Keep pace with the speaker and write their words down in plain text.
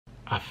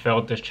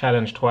failed this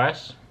challenge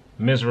twice,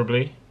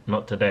 miserably.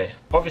 Not today.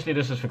 Obviously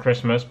this is for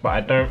Christmas, but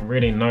I don't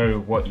really know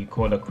what you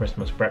call a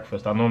Christmas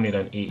breakfast. I normally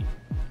don't eat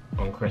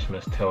on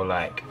Christmas till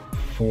like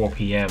 4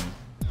 p.m. Do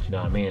you know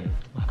what I mean?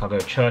 Like I go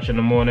to church in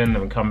the morning,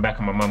 then we come back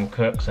and my mum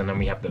cooks, and then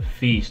we have the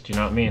feast, you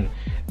know what I mean?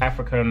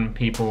 African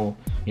people,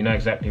 you know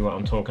exactly what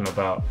I'm talking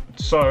about.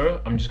 So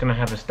I'm just gonna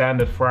have a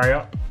standard fry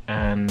up,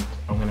 and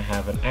I'm gonna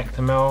have an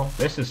Actimel.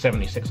 This is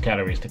 76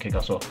 calories to kick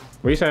us off.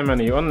 What are you saying, man?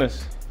 Are you on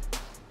this?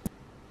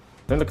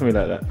 Don't look at me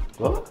like that.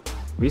 What?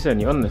 What are you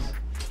saying? You on this?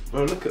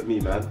 Bro, look at me,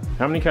 man.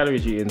 How many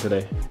calories are you eating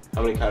today?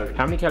 How many calories?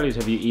 How many calories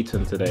have you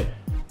eaten today?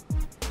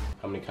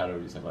 How many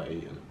calories have I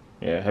eaten?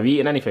 Yeah, have you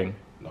eaten anything?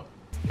 No.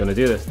 You wanna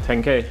do this?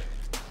 10K?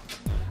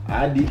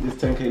 I need this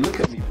 10K. Look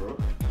at me, bro.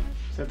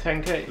 It's a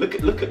 10K.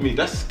 Look at me.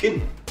 That's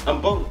skin.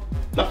 I'm bone.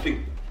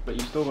 Nothing. But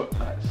you still got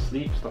like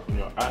sleep stuff in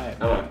your eye.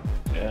 Oh.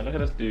 Yeah, look at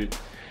this dude.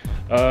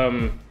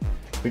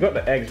 We got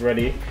the eggs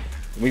ready.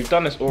 We've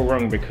done this all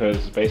wrong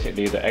because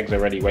basically the eggs are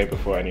ready way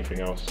before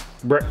anything else.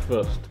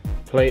 Breakfast,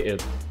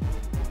 plated.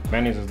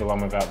 Mayonnaise is the one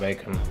without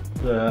bacon.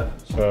 Yeah.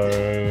 So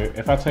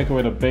if I take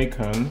away the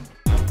bacon,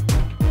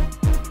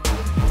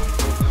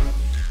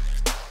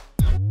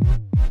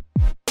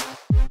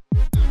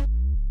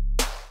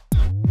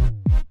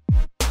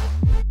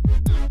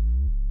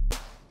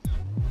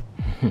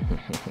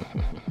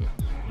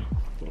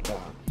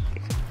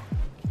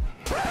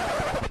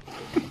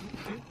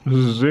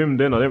 zoomed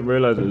in. I didn't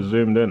realize it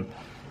zoomed in.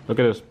 Look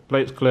at this.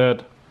 Plate's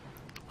cleared.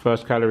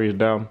 First calories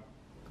down.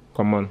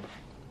 Come on.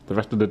 The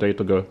rest of the day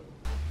to go.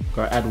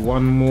 Gotta add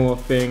one more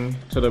thing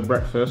to the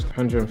breakfast.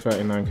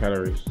 139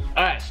 calories.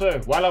 Alright, so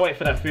while I wait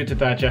for that food to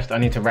digest, I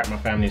need to wrap my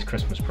family's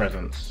Christmas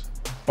presents.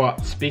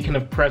 But speaking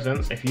of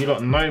presents, if you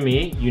lot know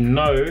me, you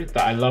know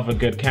that I love a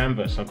good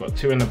canvas. I've got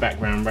two in the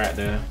background right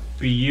there.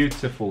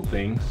 Beautiful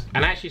things.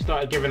 And I actually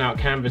started giving out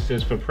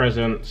canvases for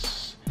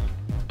presents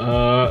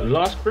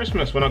last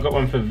Christmas when I got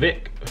one for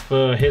Vic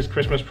for his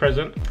Christmas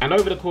present. And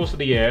over the course of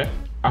the year,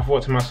 I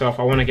thought to myself,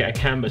 I want to get a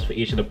canvas for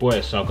each of the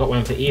boys. So I got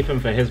one for Ethan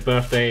for his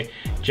birthday,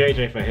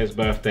 JJ for his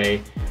birthday,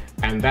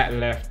 and that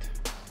left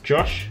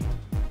Josh,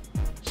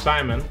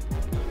 Simon,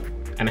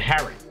 and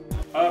Harry.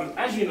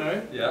 As you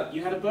know, yeah,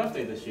 you had a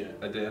birthday this year.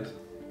 I did.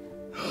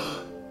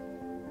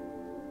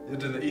 You're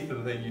doing the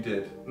Ethan thing you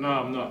did. No,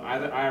 I'm not.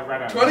 I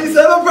ran out.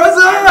 27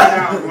 presents! I ran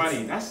out of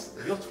money.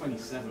 You're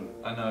 27.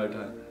 I know,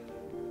 don't.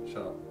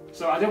 Shut up.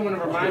 So I didn't want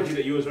to remind you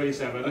that you were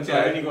 27, okay. So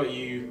I only got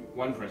you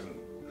one present.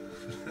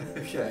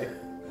 Okay.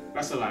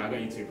 That's a lie, I got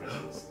you two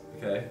presents.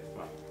 Okay.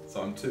 Right.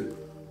 So I'm 2.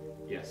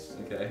 Yes.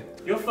 Okay.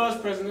 Your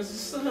first present is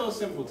just a little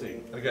simple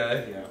thing.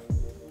 Okay. Yeah.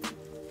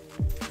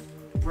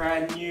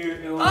 Brand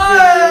new.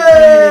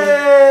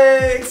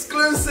 Hey!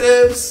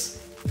 Exclusives!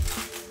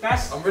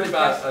 I'm really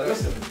bad.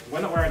 Listen, we're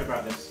not worried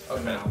about this for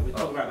okay. now. We'll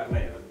talk about that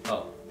later.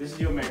 Oh. This is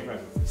your main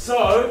present.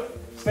 So,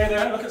 stay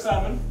there, look at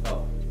Simon.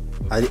 Oh.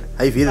 How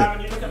you feeling?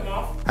 Simon, you look at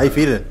Marv. How you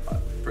feeling?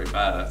 Pretty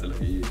bad, I have to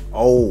look at you.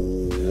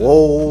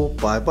 Oh,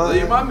 bye bye. Well,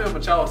 you remind me of my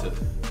childhood.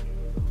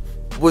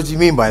 What do you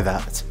mean by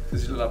that?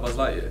 Because you look like Buzz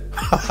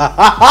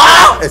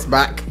Lightyear. It's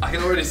back. I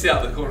can already see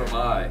out the corner of my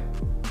eye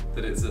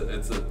that it's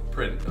a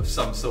print of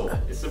some sort.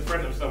 It's a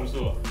print of some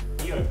sort.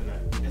 You open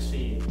it. Let's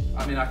see.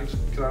 I mean, can I just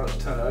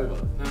turn it over?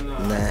 No.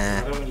 Nah.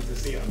 I don't want you to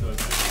see it until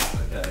it's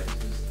open. Okay.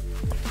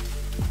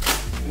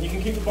 And you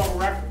can keep the bubble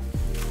wrap.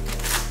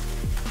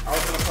 I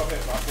was gonna pop it,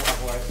 but I thought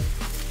otherwise.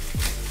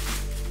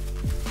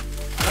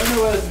 I don't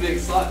know where to be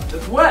excited.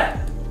 It's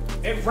wet!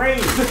 It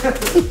rained!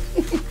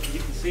 You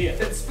can see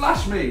it. It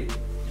splashed me!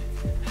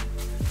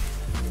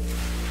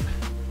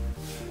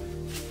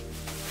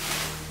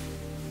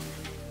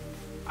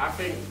 I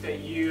think that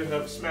you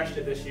have smashed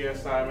it this year,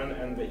 Simon,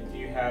 and that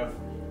you have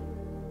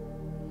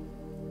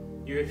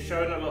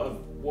shown a lot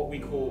of what we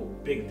call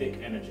big dick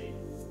energy.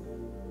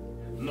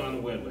 Not in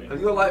a weird way. Have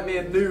you got like me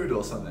a nude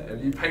or something?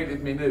 Have you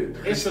painted me nude?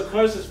 It's the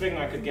closest thing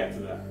I could get to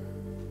that.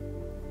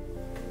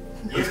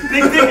 It's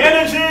big dick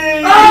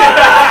energy!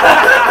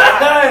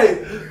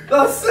 Hey!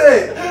 That's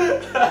sick!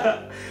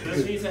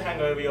 Just for you to hang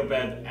over your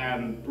bed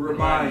and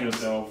Remind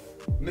yourself.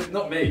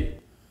 Not me.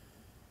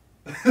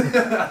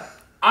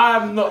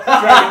 I'm not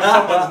dragging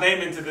someone's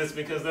name into this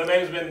because their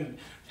name's been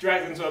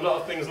dragged into a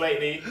lot of things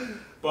lately.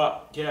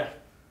 But yeah,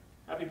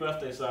 happy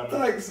birthday, Simon.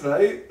 Thanks,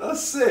 mate.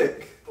 That's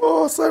sick.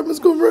 Oh, Simon's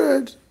gone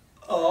red.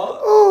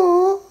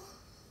 Oh.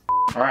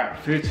 Alright,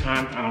 food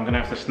time, and I'm gonna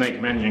have to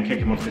snake Manny and kick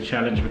him off the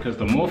challenge because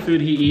the more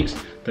food he eats,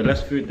 the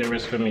less food there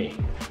is for me.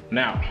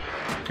 Now,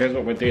 here's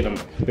what we're dealing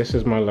with. This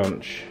is my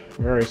lunch.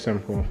 Very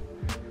simple.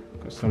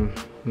 Got some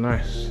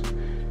nice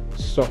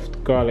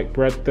soft garlic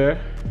bread there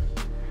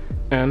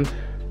and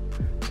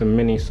some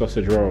mini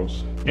sausage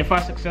rolls. If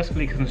I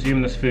successfully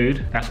consume this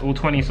food, that's all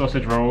 20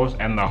 sausage rolls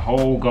and the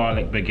whole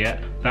garlic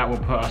baguette. That will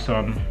put us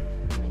on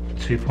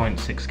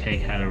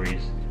 2.6k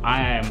calories.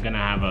 I am gonna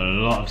have a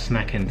lot of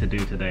snacking to do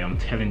today, I'm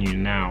telling you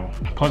now.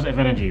 Positive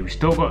energy, we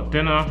still got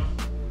dinner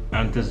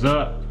and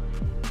dessert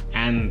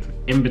and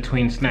in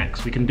between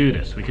snacks. We can do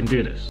this, we can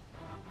do this.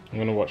 I'm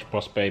gonna watch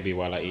Boss Baby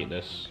while I eat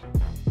this.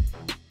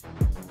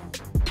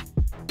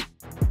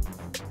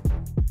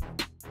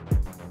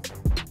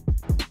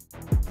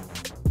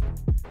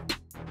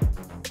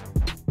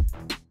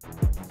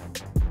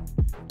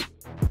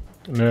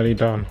 Nearly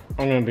done.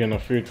 I'm gonna be on a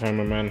food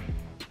timer, man.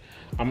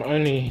 I'm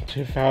only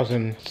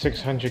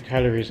 2,600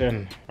 calories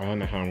in. I don't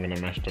know how I'm gonna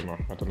mash them up.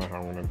 I don't know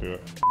how I'm gonna do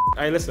it.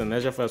 Hey, listen,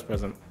 there's your first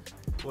present.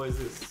 What is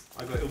this?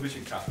 I got Ill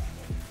Vision cap.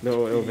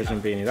 Little Ill Vision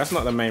beanie. That's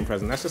not the main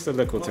present. That's just a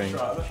little thing.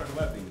 I'm not sure I can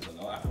wear beanies or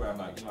not. I have to wear them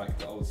like, you know, like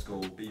the old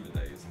school beaver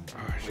days.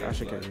 Oh, I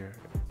should get you.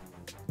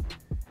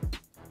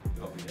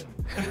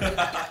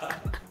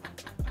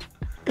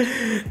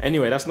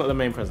 Anyway, that's not the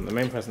main present. The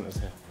main present is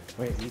here.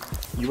 Wait,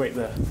 you wait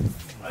there.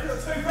 I got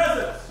 2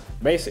 presents!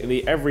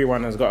 Basically,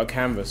 everyone has got a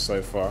canvas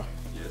so far.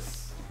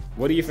 Yes.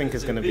 What do you think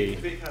it's gonna be?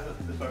 Vic has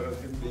the photo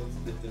of him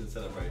being lifted and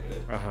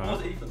celebrated. Uh-huh. What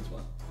was Ethan's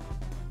one?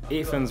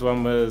 Ethan's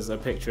one was a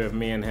picture of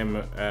me and him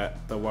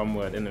at the One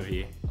Word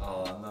interview.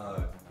 Oh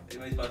no.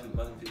 It must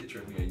be a picture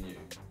of me and you.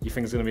 You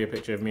think it's gonna be a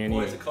picture of me and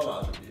Or you? it's a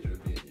collage of a picture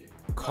of me and you.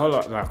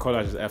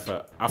 Collage is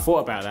effort. I thought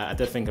about that. I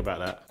did think about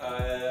that.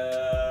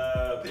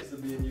 Pictures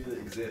of me and you that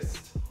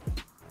exist.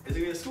 Is it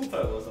gonna be a school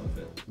photo or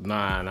something?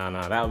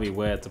 Nah. That would be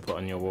weird to put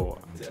on your wall.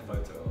 Is it a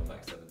photo of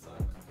like 7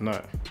 times?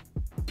 No.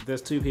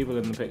 There's 2 people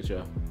in the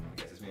picture. I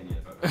guess it's me and you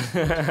in a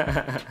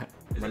photo.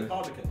 Is it a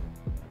Barbican?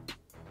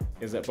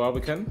 Is it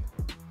Barbican?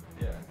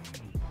 Yeah.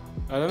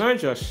 I don't know,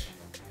 Josh.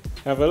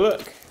 Have a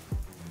look.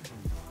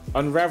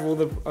 Unravel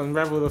the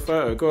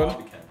photo. Go on.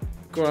 Barbican.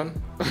 Go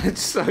on.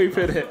 Just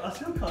open it. I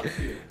still can't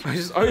see it.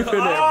 Just open it,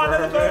 bro. I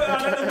let the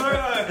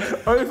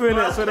photo. Open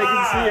it so they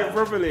can see it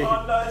properly.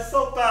 Oh no, it's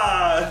so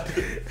bad.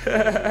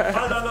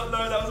 How did I not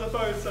know that was a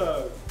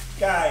photo?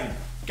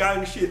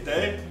 Gang shit,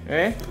 eh?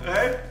 Eh?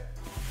 Eh?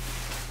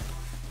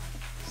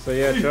 So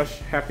yeah, Josh,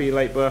 happy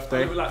late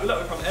birthday.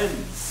 Look from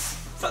ends.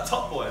 It's that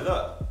top boy,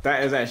 look.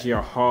 That is actually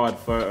a hard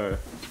photo.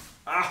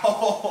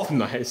 Ow!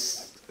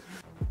 Nice.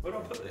 Where do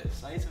I put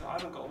this? I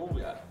haven't got them all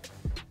yet.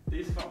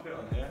 These can't put it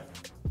on here.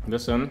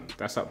 Listen,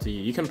 that's up to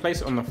you. You can place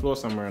it on the floor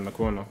somewhere in the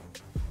corner.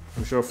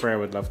 I'm sure Freya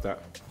would love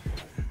that.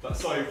 But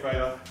sorry,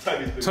 Freya.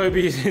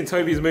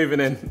 Toby's moving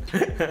in.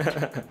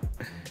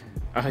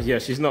 Yeah,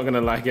 she's not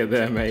gonna like it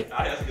there, mate.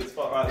 Ah, that's a good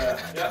spot right there.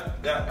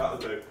 Yeah, that'll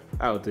do.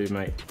 That'll do,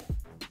 mate.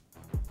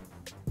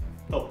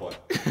 Top boy.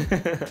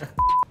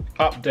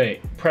 Update.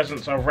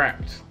 Presents are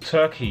wrapped.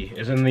 Turkey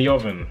is in the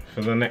oven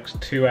for the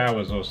next 2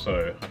 hours or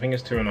so. I think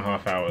it's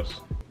 2.5 hours.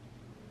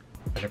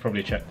 I should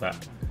probably check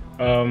that.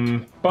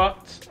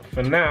 But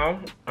for now,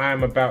 I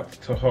am about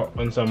to hop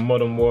on some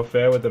Modern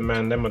Warfare with the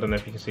man them. I don't know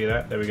if you can see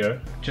that. There we go.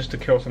 Just to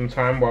kill some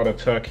time while the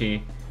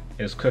turkey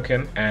is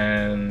cooking.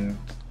 And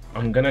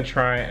I'm gonna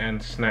try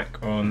and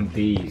snack on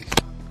these.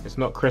 It's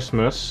not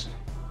Christmas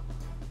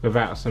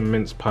without some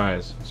mince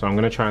pies. So I'm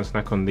gonna try and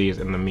snack on these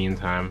in the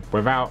meantime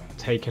without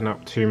taking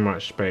up too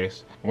much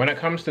space. When it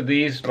comes to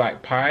these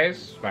like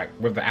pies, like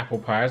with the apple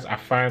pies, I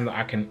find that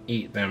I can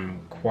eat them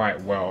quite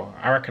well.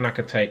 I reckon I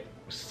could take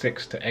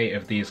 6 to 8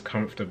 of these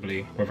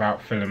comfortably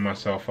without filling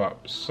myself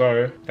up.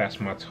 So that's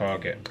my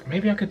target.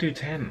 Maybe I could do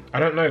 10. I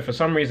don't know, for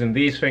some reason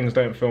these things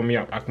don't fill me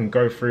up. I can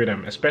go through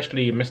them,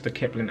 especially Mr.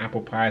 Kipling apple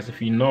pies. If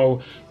you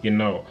know, you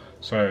know.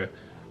 So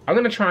I'm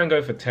gonna try and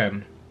go for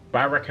 10, but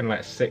I reckon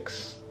like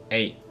 6,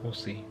 8, we'll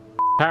see.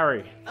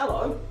 Harry.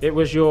 Hello. It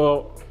was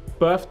your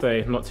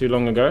birthday not too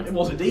long ago. It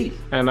was indeed.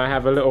 And I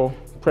have a little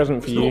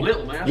present for It's you. not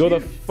little, man.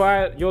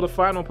 You're the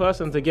final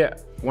person to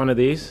get one of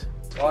these.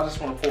 Oh, I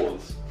just want to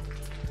pause.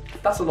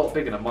 That's a lot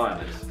bigger than mine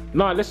is.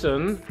 No,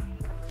 listen.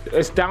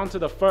 It's down to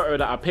the photo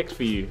that I picked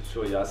for you.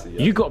 Sure, yeah, I see.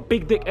 Yeah. You got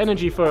big dick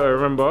energy photo,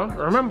 remember?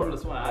 Remember?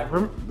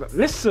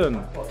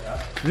 Listen.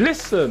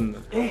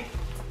 Listen.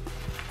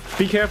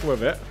 Be careful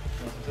with it.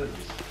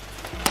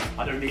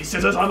 I don't need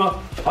scissors, I'm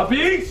a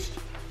beast!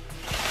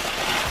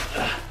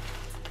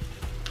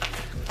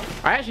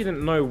 I actually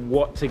didn't know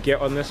what to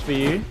get on this for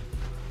you.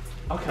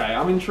 Okay,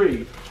 I'm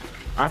intrigued.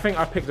 I think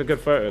I picked a good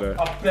photo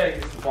though. I bet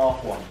it's the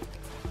bath one.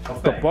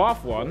 The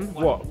bath one?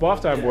 What?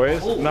 Bath time,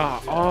 boys? Oh.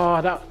 Nah.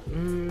 Oh, that.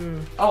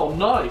 Oh,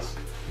 nice.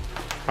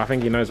 I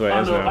think he knows what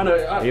it is now. I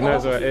know. He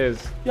knows what it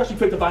is. You actually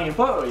picked a banging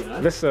photo, you know?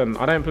 Listen,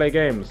 I don't play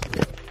games.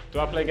 Do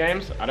I play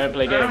games? I don't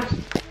play games.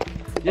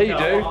 Yeah, you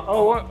do.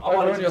 Oh, what?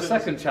 I'm on your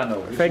second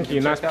channel. Thank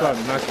you. Nice plug.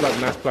 Nice plug.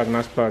 Nice plug.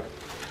 Nice plug.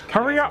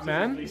 Hurry up,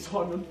 man.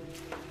 Simon.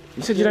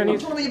 You said you don't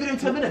need. What have you been in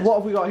 10 minutes? What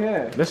have we got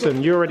here?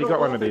 Listen, you already got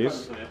one of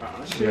these.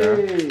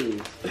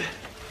 Jeez.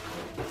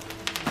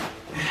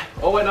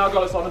 Oh wait, no, I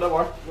got it, Simon, don't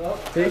worry.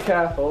 Be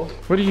careful.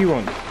 What do you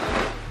want?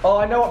 Oh,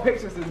 I know what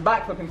pictures is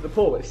backflip into the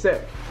pool. It's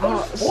sick.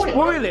 Oh,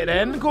 spoil it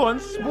then. Go on,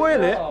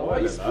 spoil it. Why are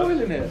you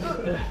spoiling it?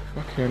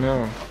 Okay,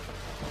 now.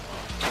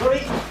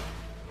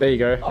 There you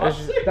go.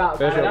 There's your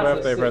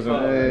birthday present.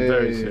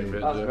 Very sick.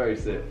 That's very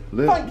sick.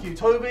 Thank you,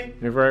 Toby.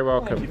 You're very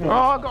welcome. Oh,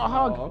 I got a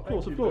hug.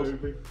 Applause.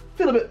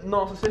 Feel a bit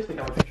narcissistic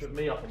having a picture of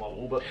me up on my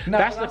wall, but no,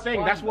 That's the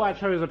thing. That's why I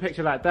chose a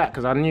picture like that,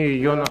 because I knew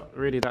you're not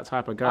really that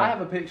type of I guy.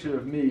 have a picture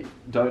of me.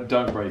 Don't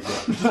break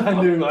it.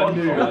 I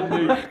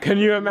knew. Can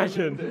you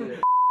imagine?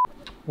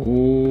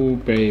 Oh,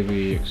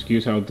 baby.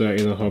 Excuse how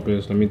dirty the hob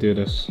is. Let me do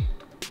this.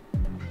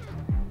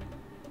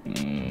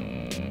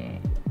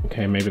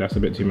 Okay, maybe that's a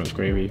bit too much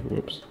gravy.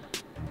 Whoops.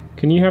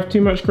 Can you have too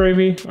much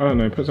gravy? I don't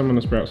know, put some on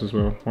the sprouts as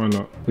well. Why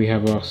not? We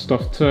have our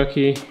stuffed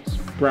turkey. Let's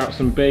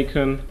sprouts and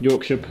bacon,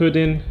 Yorkshire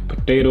pudding,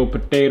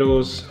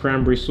 potatoes,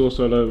 cranberry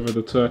sauce all over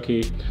the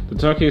turkey. The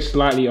turkey is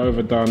slightly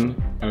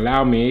overdone.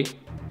 Allow me,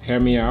 hear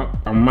me out.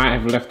 I might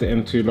have left it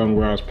in too long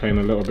where I was playing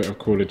a little bit of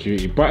Call of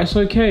Duty, but it's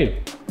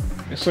okay.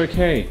 It's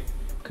okay,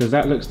 because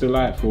that looks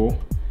delightful,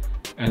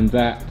 and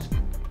that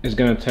is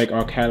gonna take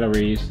our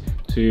calories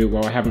to,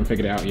 well, I haven't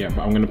figured it out yet,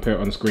 but I'm gonna put it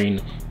on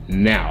screen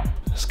now.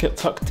 Let's get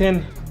tucked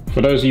in.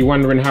 For those of you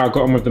wondering how I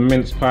got on with the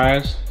mince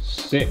pies,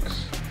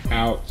 6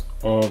 out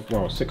of,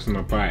 well, 6 and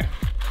a bite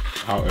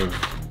out of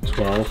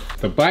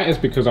 12. The bite is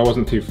because I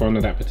wasn't too fond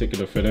of that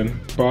particular filling,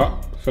 but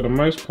for the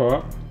most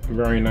part,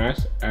 very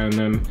nice. And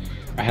then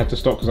I had to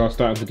stop because I was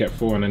starting to get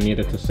full and I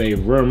needed to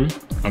save room.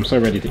 I'm so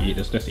ready to eat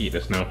this. Let's eat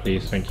this now,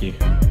 please. Thank you.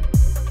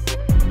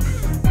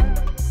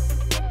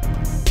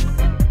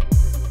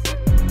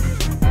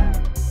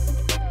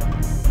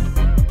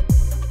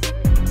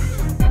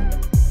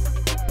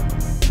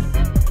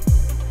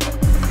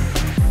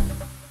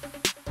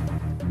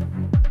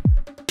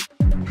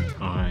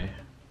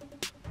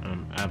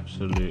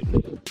 Absolutely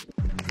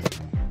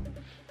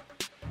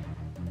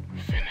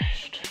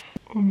finished.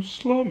 I'm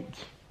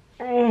slumped.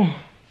 Oh,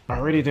 I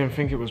really didn't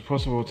think it was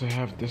possible to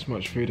have this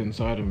much food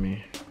inside of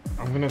me.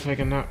 I'm gonna take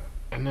a nap,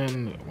 and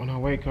then when I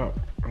wake up,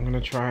 I'm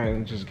gonna try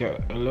and just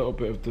get a little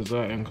bit of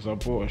dessert in because I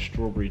bought a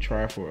strawberry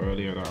trifle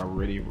earlier that I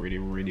really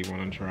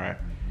want to try.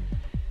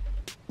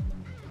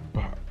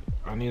 But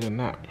I need a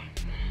nap.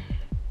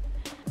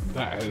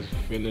 That has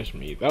finished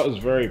me. That was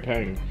very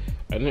pang.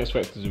 I didn't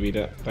expect it to be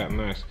that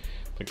nice.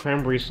 The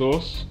cranberry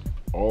sauce,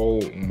 oh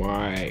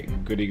my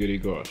goody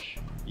gosh,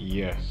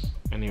 yes.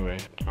 Anyway,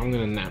 I'm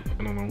gonna nap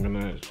and then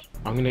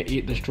I'm gonna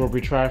eat the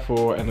strawberry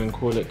trifle and then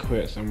call it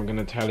quits, and we're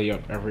gonna tally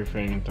up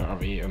everything that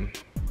I've eaten,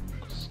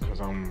 cause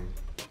I'm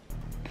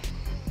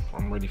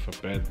ready for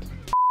bed.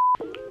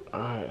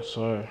 Alright,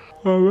 so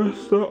I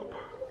messed up.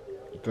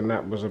 The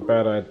nap was a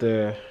bad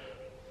idea.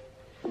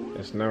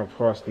 It's now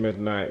past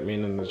midnight,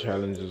 meaning the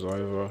challenge is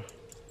over.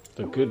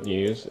 The good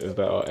news is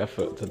that our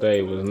effort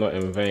today was not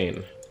in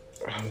vain.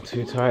 I'm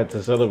too tired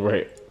to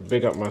celebrate.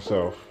 Big up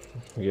myself.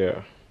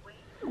 Yeah.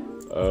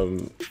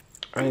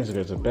 I need to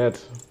go to bed,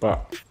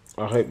 but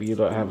I hope you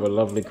lot have a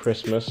lovely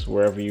Christmas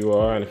wherever you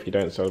are, and if you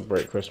don't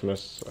celebrate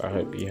Christmas, I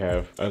hope you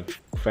have a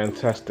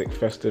fantastic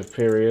festive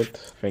period.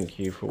 Thank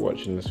you for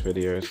watching this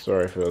video.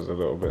 Sorry if it was a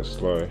little bit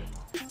slow.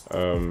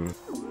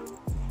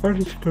 I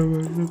need to go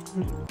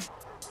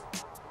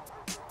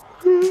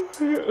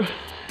to bed.